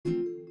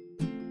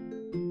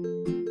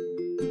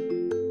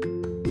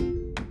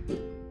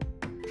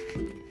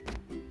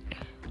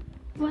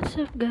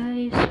What's up,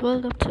 guys?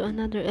 Welcome to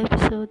another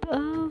episode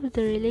of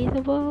the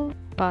Relatable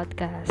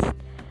Podcast.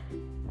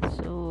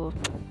 So,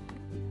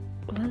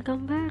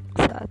 welcome back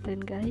sa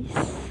atin, guys,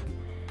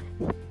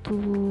 to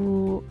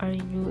our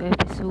new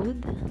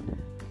episode.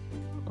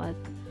 What?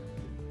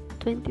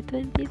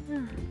 2020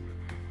 na.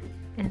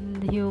 And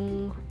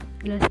yung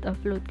last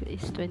upload ko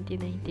is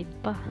 2019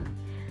 pa.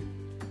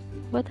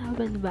 What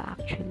happened ba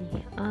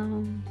actually?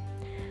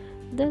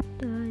 That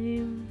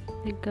time,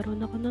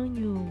 nagkaroon ako ng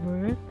new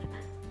work.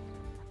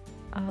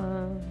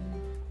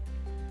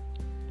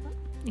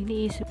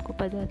 Iniisip ko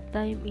pa that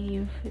time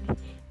if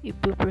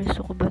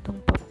ipupursue ko ba itong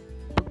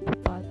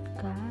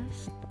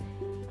pagpa-podcast.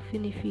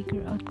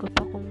 Fini-figure out ko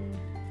pa kung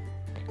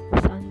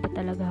saan ba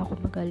talaga ako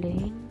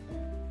magaling.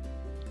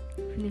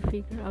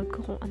 Fini-figure out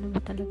ko kung ano ba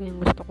talaga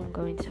yung gusto kong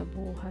gawin sa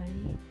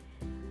buhay.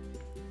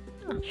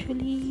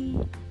 Actually,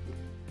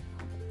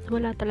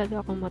 wala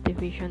talaga akong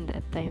motivation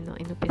that time nung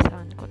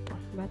inumpisahan ko to.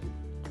 But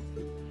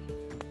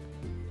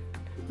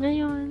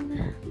ngayon,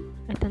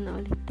 ito na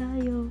ulit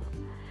tayo.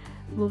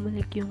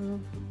 Bumalik yung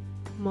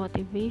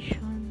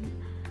motivation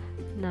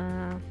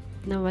na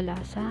nawala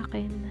sa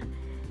akin.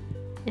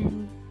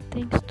 And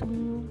thanks to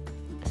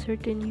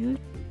certain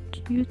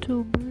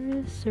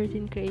YouTubers,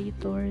 certain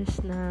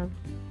creators na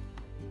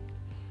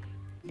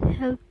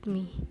helped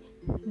me.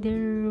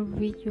 Their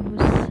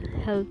videos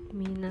helped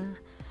me na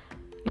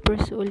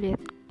i-pursue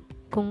ulit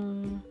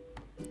kung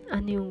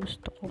ano yung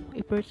gusto ko.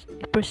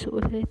 I-pursue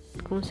ulit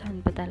kung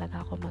saan ba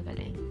talaga ako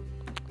magaling.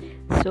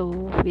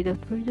 So,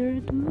 without further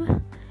ado,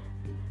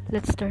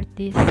 let's start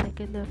this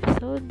second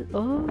episode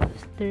of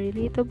the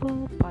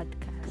Relatable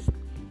Podcast.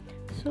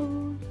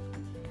 So,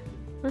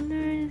 on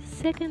our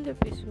second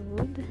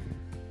episode,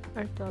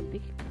 our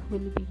topic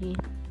will be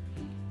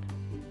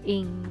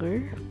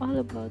anger.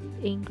 All about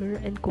anger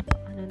and kung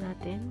paano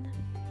natin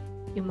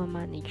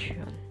i-manage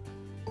yun.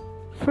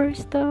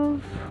 First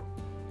off,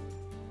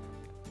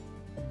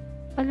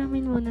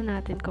 alamin muna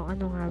natin kung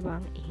ano nga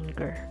ba ang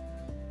anger.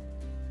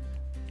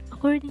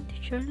 According to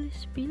Charles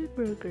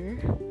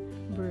Spielberger,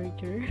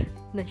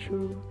 not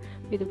sure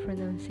with the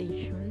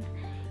pronunciation,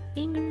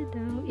 anger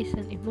daw is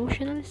an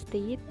emotional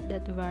state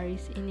that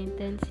varies in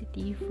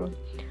intensity from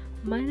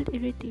mild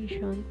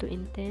irritation to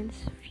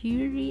intense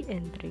fury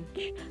and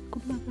rage.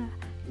 Kumbaga,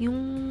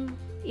 yung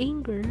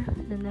anger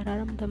na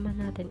nararamdaman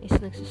natin is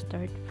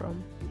nagsistart from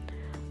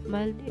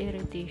mild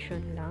irritation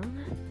lang.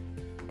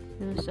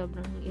 Yung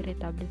sobrang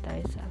irritable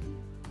tayo sa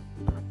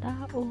mga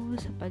tao,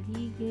 sa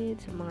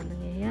paligid, sa mga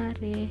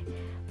nangyayari.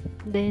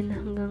 Then,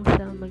 hanggang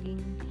sa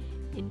maging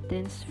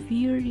intense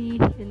fury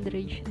and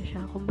rage na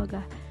siya.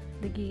 Kumbaga,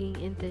 nagiging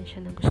intense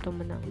siya na gusto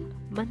mo nang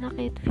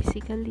manakit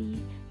physically,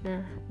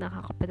 na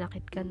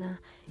nakakapanakit ka na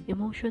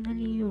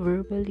emotionally,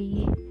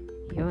 verbally.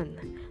 Yun.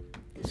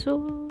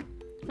 So,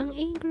 ang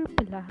anger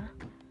pala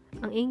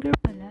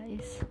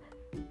is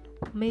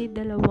may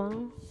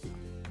dalawang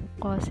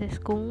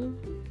causes kung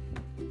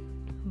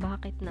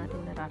bakit natin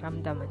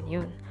nararamdaman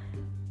yun.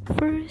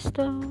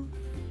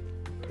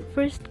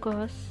 First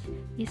cause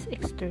is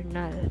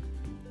external.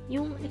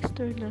 Yung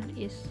external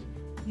is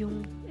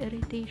yung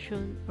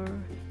irritation or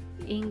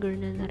anger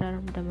na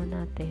nararamdaman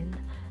natin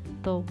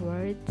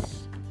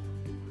towards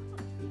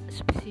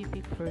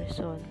specific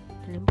person.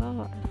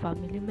 Halimbawa,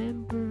 family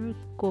member,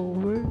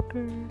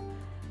 co-worker,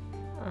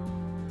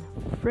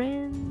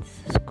 friends,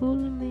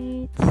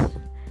 schoolmates.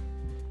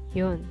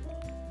 Yun.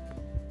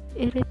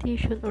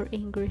 Irritation or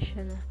anger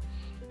siya na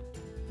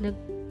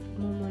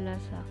nagmumula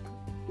sa,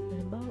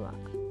 halimbawa,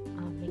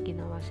 may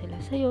ginawa sila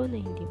sa'yo na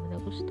hindi mo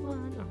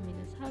nagustuhan or may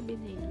nasabi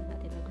na hindi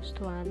natin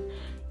nagustuhan.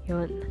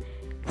 Yun.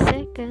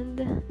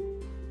 Second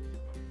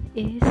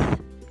is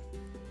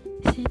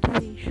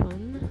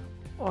situation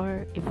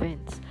or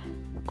events.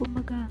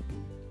 Kumbaga,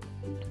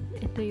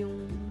 ito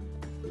yung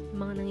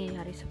mga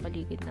nangyayari sa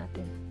paligid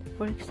natin.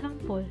 For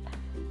example,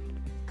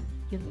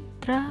 yung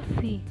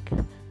traffic,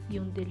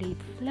 yung delayed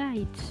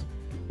flights,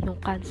 yung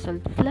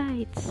canceled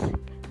flights,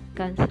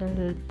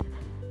 canceled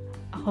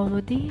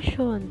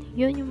accommodation.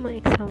 Yun yung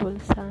mga example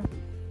sa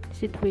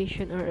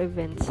situation or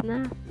events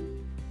na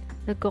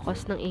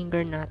nagkakos ng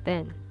anger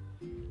natin.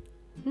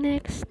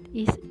 Next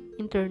is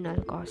internal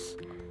cause.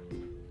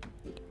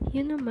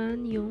 Yun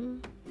naman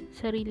yung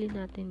sarili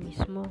natin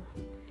mismo.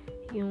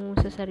 Yung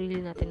sa sarili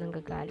natin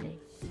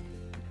nanggagaling.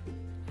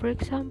 For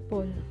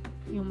example,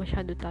 yung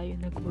masyado tayo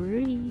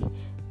nag-worry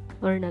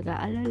or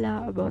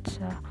nag-aalala about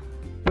sa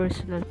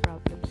personal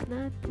problems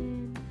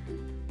natin,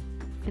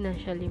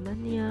 financially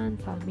man yan,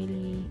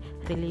 family,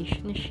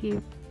 relationship,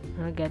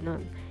 mga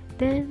ganon.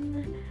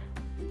 Then,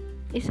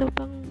 isa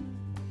pang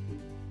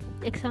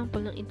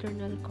example ng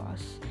internal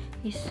cause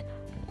is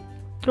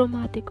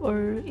traumatic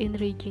or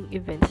enraging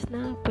events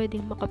na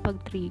pwedeng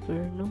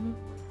makapag-trigger ng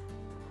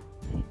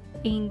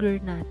anger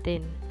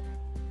natin.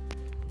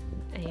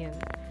 Ayan.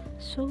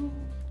 So,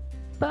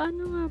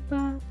 paano nga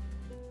ba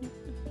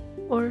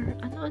or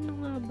ano-ano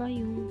nga ba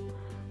yung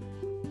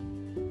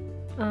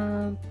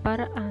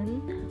paraan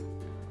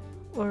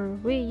or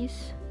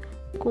ways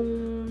kung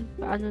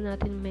paano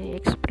natin may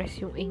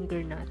express yung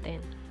anger natin?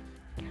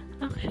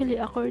 Actually,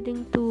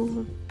 according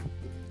to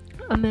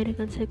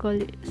American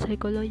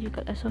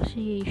Psychological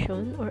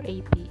Association or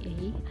APA,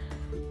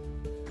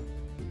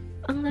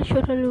 ang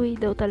natural way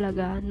daw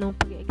talaga ng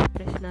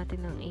pag-express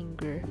natin ng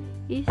anger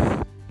is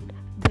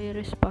by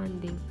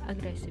responding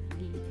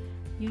aggressively.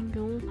 Yun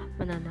yung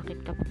mananakit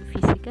ka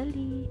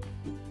physically,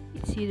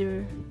 it's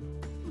either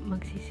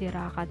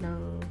magsisira ka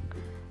ng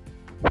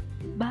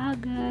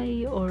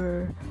bagay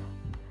or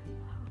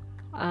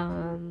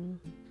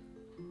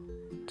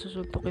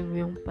susuntukin mo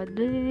yung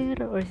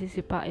pader or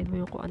sisipain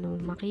mo yung kung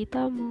ano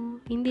makita mo.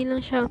 Hindi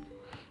lang siya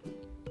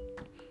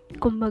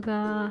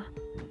kumbaga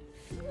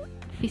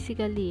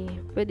physically,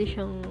 pwede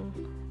siyang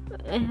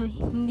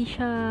hindi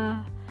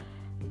siya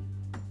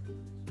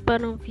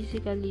parang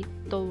physically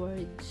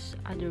towards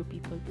other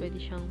people, pwede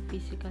siyang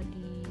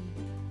physically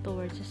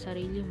towards sa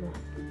sarili mo.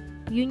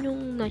 Yun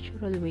yung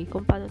natural way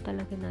kung paano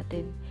talaga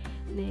natin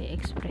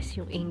na-express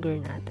yung anger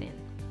natin.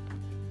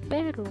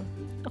 Pero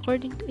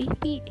according to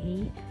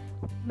APA,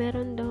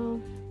 meron daw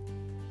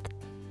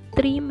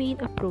 3 main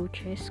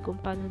approaches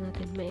kung paano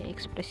natin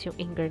ma-express yung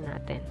anger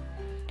natin.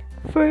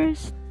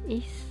 First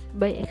is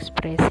by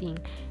expressing.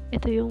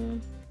 Ito yung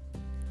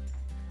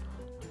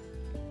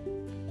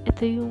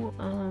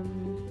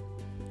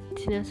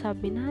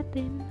sinasabi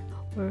natin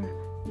or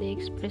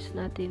na-express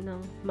natin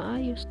ng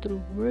maayos through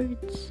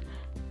words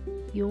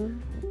yung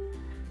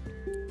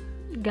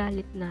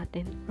galit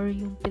natin or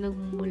yung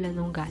pinagmumula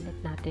ng galit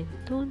natin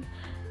dun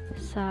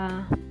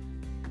sa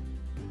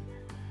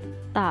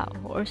tao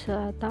or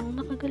sa taong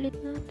nakagalit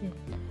natin.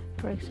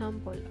 For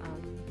example,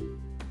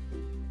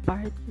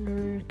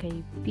 partner,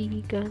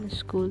 kaibigan,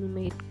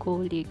 schoolmate,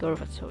 colleague, or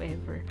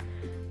whatsoever.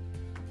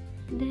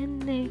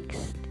 Then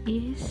next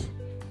is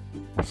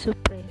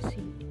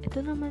suppressing.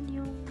 Ito naman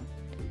yung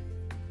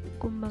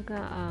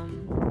kumbaga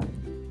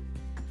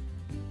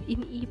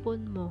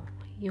iniipon mo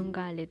yung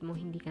galit mo,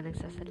 hindi ka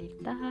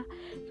nagsasalita.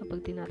 Kapag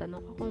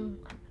tinatanong ka kung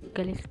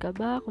galit ka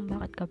ba, kung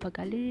bakit ka ba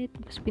galit,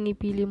 mas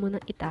pinipili mo na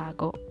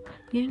itago.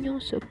 Yun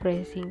yung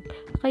suppressing.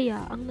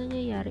 Kaya ang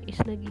nangyayari is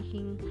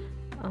nagiging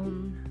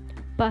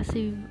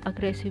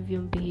passive-aggressive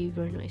yung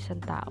behavior ng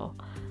isang tao.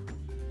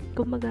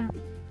 Kumbaga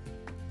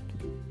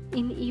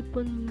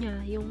iniipon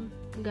niya yung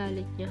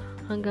galit niya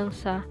hanggang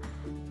sa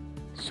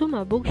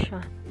sumabog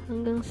siya,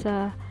 hanggang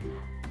sa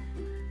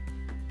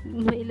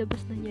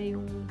mailabas na niya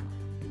yung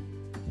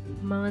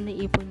mga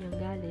naipon niyang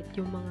galit,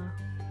 yung mga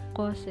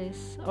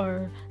causes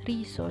or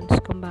reasons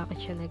kung bakit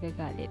siya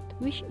nagagalit,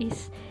 which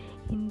is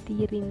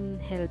hindi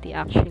rin healthy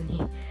actually.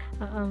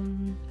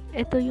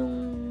 Ito yung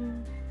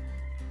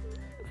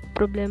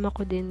problema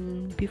ko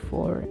din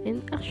before,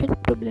 and actually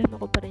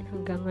problema ko pa rin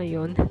hanggang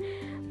ngayon,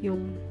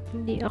 yung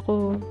hindi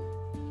ako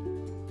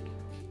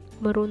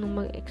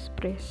marunong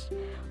mag-express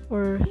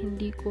or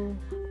hindi ko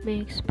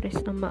may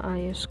express na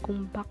maayos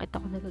kung bakit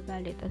ako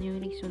nagagalit, ano yung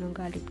reason ng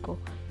galit ko.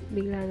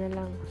 Bigla na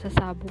lang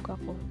sasabog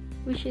ako,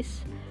 which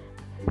is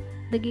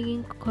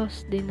nagiging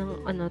cause din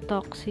ng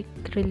toxic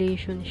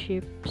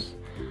relationships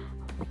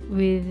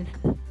with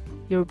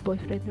your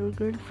boyfriend or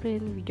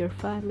girlfriend, with your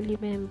family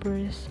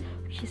members,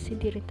 which is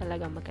hindi rin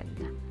talaga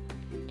maganda.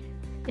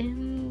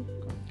 And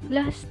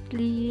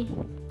lastly,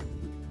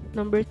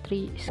 number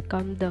 3 is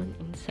calm down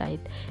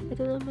inside.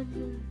 Ito naman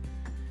yung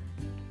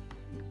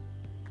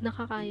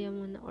nakakaya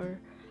mo na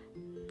or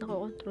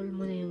nakokontrol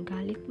mo na yung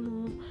galit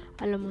mo,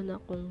 alam mo na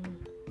kung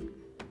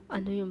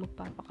ano yung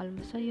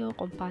magpapakalma sa'yo,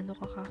 kung paano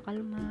ka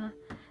kakalma,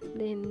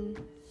 then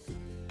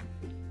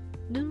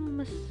dun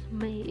mo mas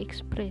may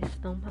express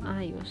ng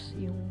maayos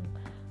yung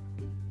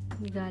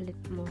galit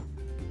mo.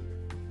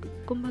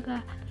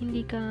 Kumbaga,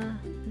 hindi ka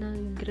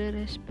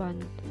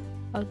nagre-respond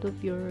out of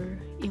your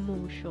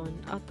emotion,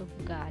 out of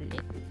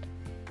galit.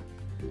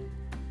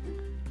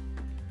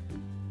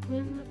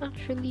 Well,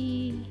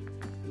 actually,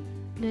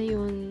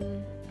 ngayon,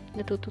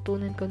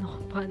 natututunan ko na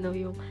kung paano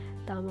yung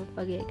tamang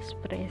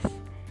pag-express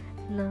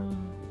ng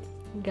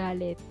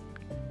galit.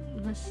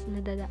 Mas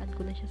nadadaan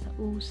ko na siya sa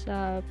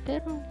usap,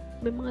 pero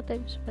may mga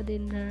times pa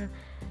din na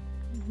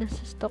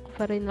nasa-stuck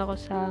pa rin ako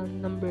sa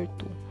number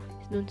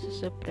 2, dun sa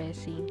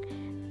suppressing.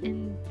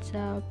 And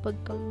sa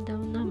pag-calm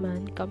down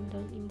naman, calm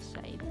down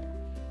inside,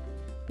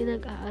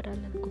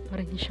 pinag-aaralan ko pa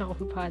rin siya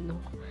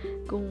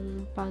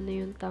kung paano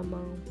yung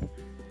tamang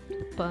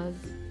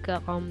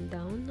pagka-calm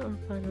down or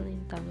paano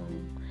yung tamang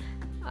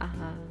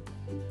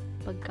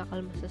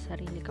pagkakalma sa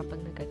sarili kapag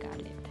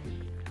nagagalit.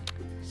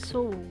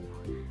 So,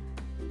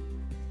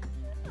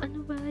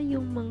 ano ba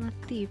yung mga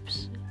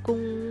tips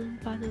kung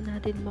paano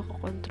natin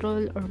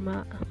makakontrol or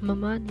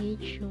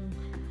ma-manage yung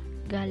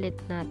galit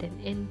natin,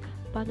 and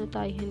paano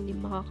tayo hindi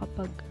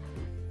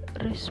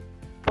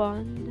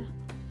makakapag-respond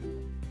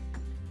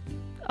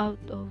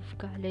out of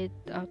galit,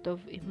 out of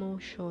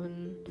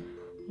emotion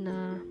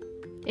na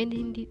and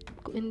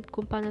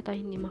kung paano tayo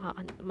hindi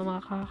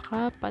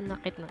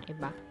makakapanakit ng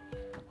iba.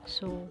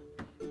 So,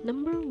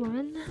 number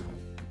 1,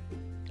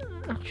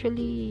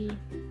 actually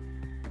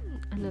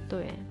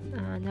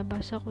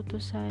nabasa ko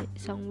to sa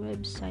isang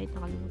website,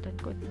 nakalimutan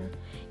ko na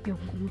yung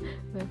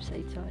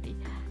website, sorry.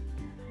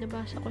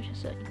 nabasa ko siya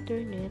sa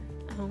internet,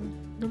 ang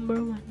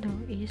number 1 daw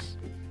is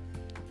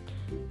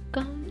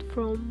count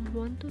from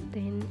 1 to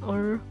 10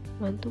 or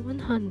 1 to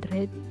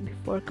 100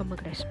 before ka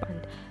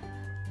mag-respond.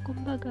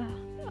 Kumbaga,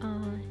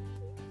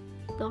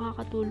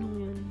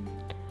 nakakatulong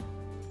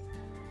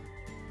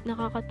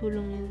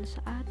yun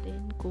sa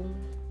atin kung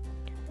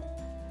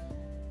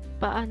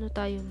paano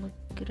tayo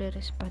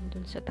magre-respond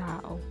dun sa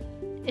tao.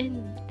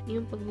 And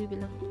yung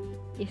pagbibilang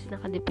is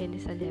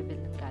nakadepende sa level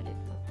ng galit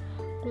mo.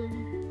 Kung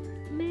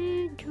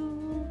medyo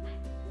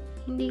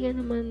hindi ka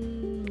naman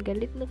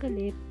galit na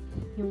galit,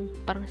 yung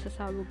parang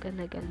sasabog ka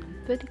na ganun,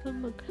 pwede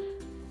kang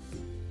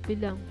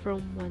magbilang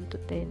from 1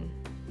 to 10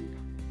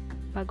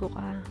 bago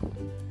ka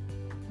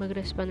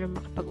mag-respond or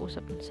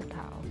makipag-usap dun sa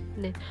tao.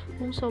 Then,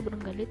 kung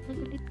sobrang galit na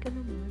galit ka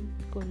naman,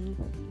 kung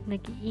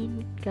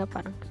nag-iinit ka,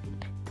 parang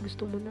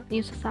gusto mo na,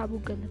 yung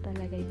sasabog ka na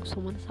talaga, yung gusto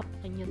mo na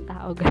sapakin yung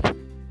tao, ganun.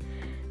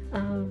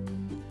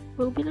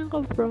 Magbilang ka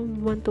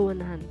from 1 to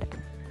 100.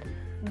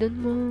 Doon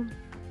mo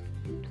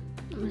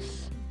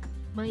mas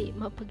may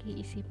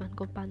mapag-iisipan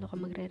kung paano ka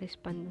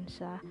magre-respond dun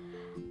sa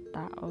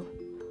tao.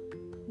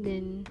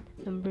 Then,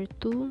 number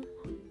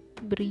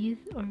 2,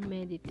 breathe or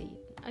meditate.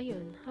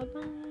 Ayun,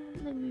 habang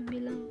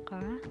nagbibilang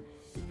ka,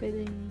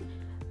 pwedeng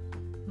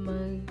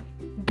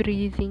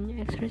mag-breathing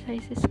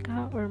exercises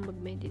ka or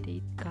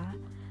mag-meditate ka.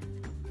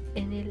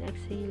 Inhale,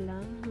 exhale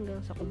lang hanggang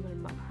sa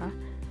kumalma ka.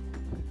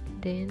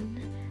 Then,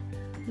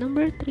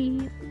 number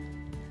 3,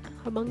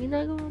 habang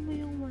ginagawa mo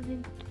yung 1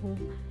 and 2,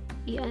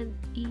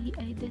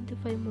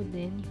 i-identify mo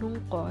din yung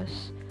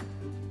cause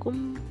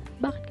kung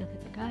bakit ka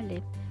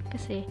nagagalit.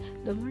 Kasi,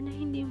 the more na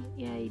hindi mo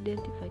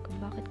i-identify kung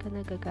bakit ka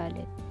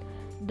nagagalit,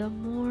 the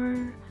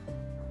more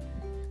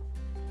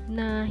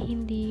na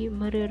hindi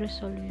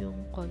mariresolve yung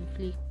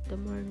conflict, the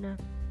more na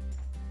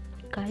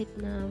kahit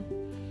na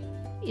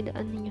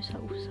idaan ninyo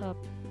sa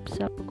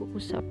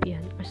pag-uusap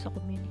yan or sa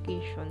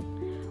communication,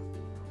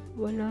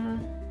 wala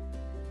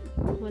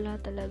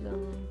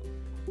talagang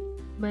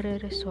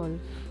mariresolve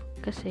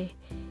kasi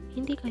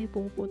hindi kayo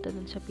pumupunta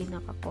dun sa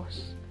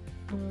pinaka-cause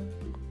ng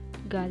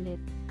galit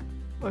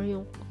or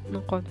yung ng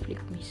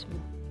conflict mismo.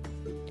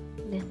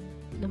 Then,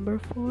 number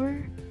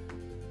 4,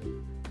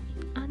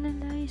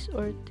 analyze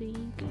or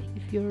think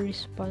if your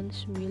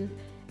response will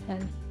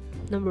help.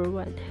 Number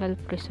 1, help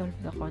resolve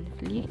the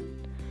conflict.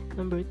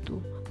 Number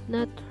 2,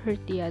 not hurt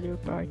the other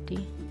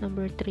party.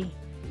 Number 3,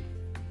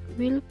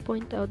 will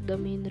point out the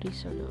main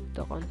reason of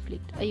the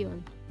conflict.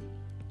 Ayun,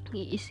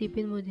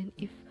 iisipin mo din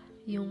if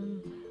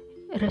yung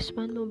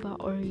respond mo ba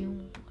or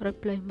yung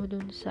reply mo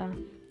dun sa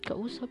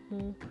kausap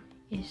mo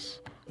is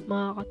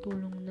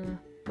makakatulong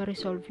na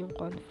ma-resolve yung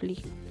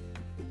conflict.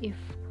 If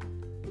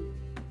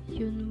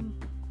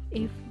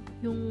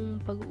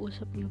yung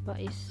pag-uusap nyo pa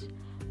is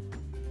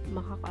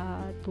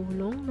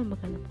makakatulong na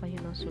maghanap kayo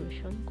ng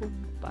solution kung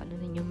paano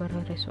ninyo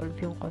mara-resolve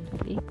yung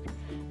conflict.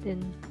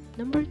 Then,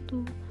 number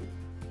 2,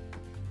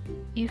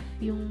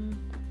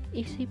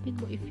 isipin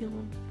mo if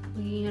yung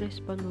magiging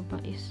respond mo pa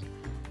is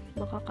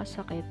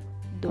makakasakit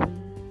doon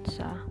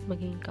sa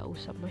magiging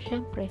kausap mo.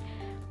 Syempre,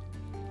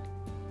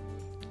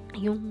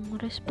 yung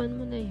respond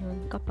mo na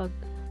yun, kapag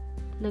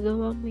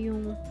nagawa mo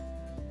yung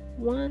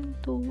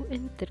 1, 2,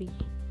 and 3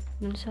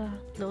 dun sa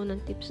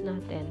naunang tips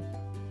natin,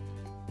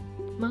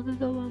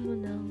 magagawa mo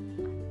ng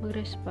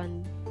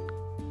mag-respond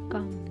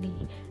calmly.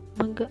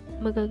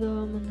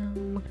 Magagawa mo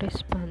ng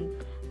mag-respond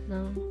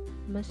ng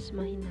mas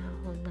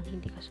mahinahon, ng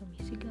hindi ka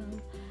sumisigaw,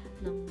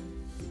 ng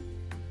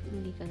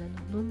hindi ka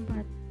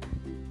nanunumbat,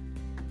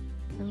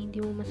 ng hindi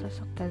mo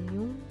masasaktan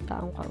yung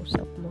taong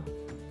kausap mo.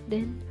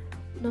 Then,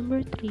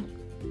 number 3,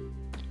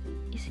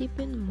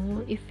 isipin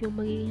mo if yung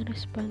magiging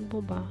respond mo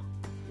ba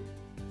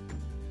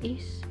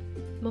is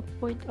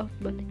ma-point out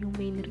ba na yung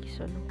main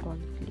reason ng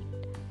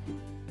conflict.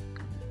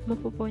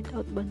 Mapo-point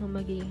out ba na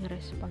magiging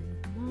respond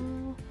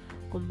mo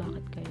kung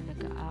bakit kayo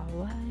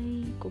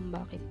nag-aaway, kung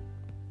bakit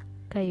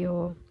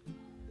kayo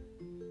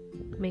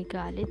may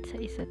galit sa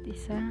isa't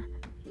isa.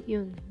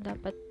 Yun,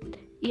 dapat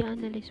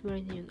i-analyze mo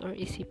rin yun or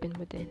isipin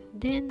mo din.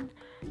 Then,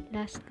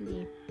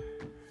 lastly,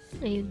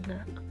 ayun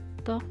na,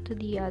 talk to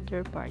the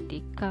other party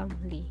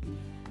calmly.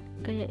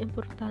 Kaya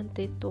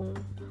importante itong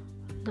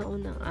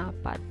naunang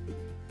 4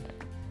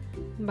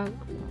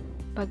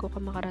 bago ka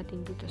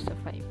makarating dito sa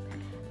 5.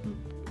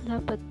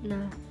 Dapat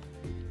na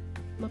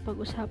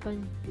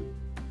mapag-usapan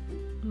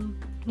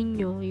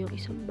ninyo yung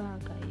isang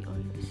bagay o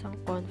yung isang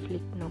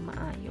conflict ng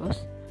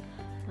maayos,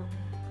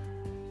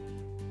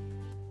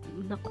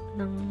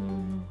 ng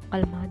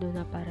kalmado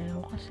na pareho.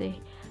 Kasi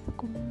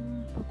kung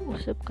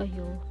pag-usap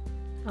kayo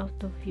out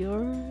of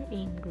your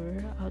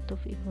anger, out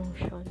of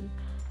emotion,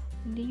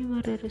 hindi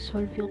nyo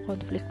mariresolve yung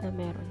conflict na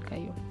meron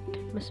kayo.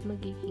 Mas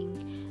magiging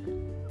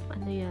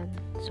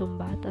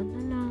sumbatan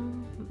na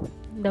lang,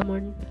 the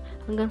more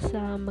hanggang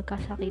sa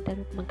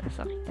magkasakitan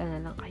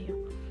na lang kayo.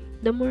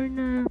 The more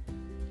na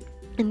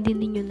hindi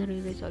ninyo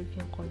nare-resolve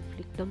yung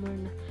conflict, the more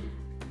na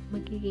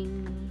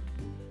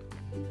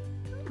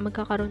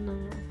magkakaroon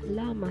ng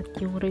lamat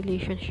yung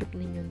relationship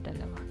ninyong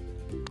dalawa.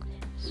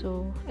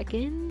 So,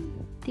 again,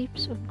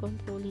 Tips on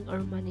controlling or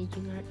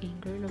managing our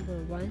anger.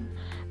 Number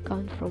 1,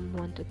 count from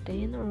 1 to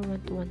 10 or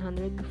 1 to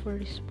 100 before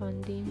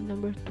responding.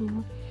 Number 2,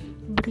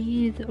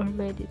 breathe or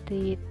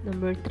meditate.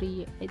 Number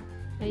 3,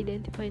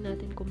 identify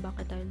natin kung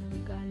bakit tayo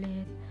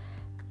nagagalit.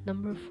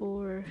 Number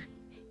 4,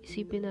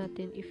 isipin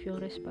natin if yung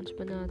response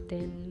pa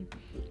natin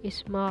is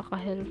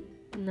makaka-help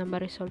na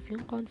ma-resolve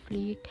yung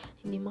conflict,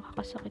 hindi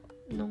makakasakit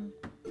ng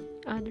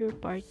other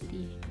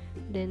party.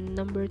 Then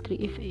number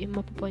 3, if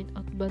mapo-point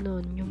out ba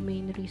nun yung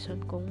main reason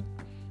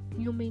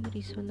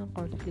ng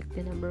conflict.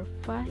 Then number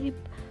 5,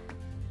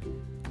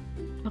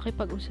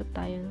 makipag-usap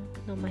tayo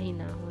ng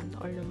mahinahon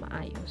or ng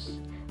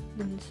maayos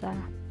dun sa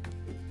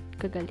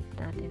kagalit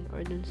natin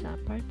or dun sa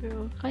partner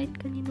or kahit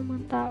kanino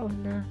man tao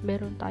na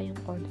meron tayong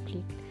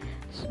conflict.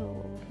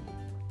 So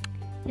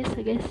yes,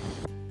 I guess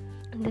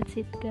that's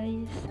it,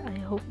 guys.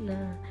 I hope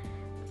na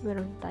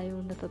meron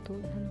tayong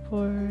natutunan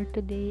for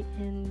today,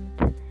 and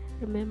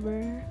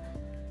remember,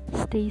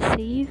 stay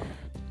safe,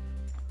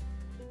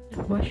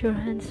 wash your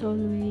hands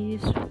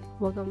always,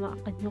 wag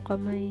hamakan yung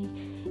kamay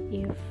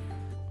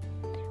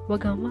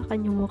wag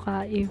hamakan yung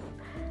mukha if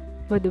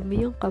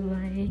madumi yung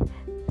kamay.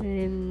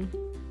 Then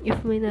if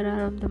may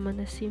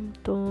nararamdaman na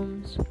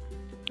symptoms,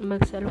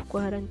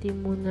 mag-self-quarantine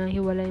muna,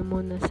 hiwalay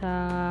muna sa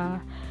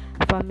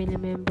family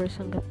members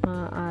hanggat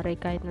maaari.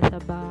 Kahit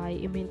nasa bahay,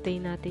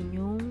 i-maintain natin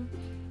yung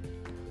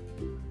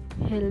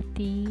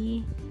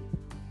healthy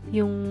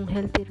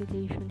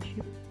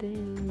relationship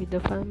din with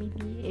the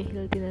family.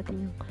 Healthy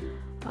natin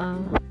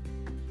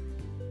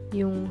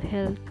yung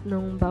health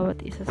ng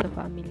bawat isa sa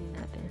family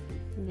natin.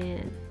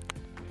 Then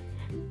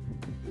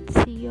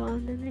see you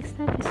on the next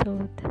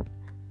episode.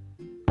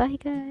 Bye,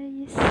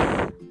 guys.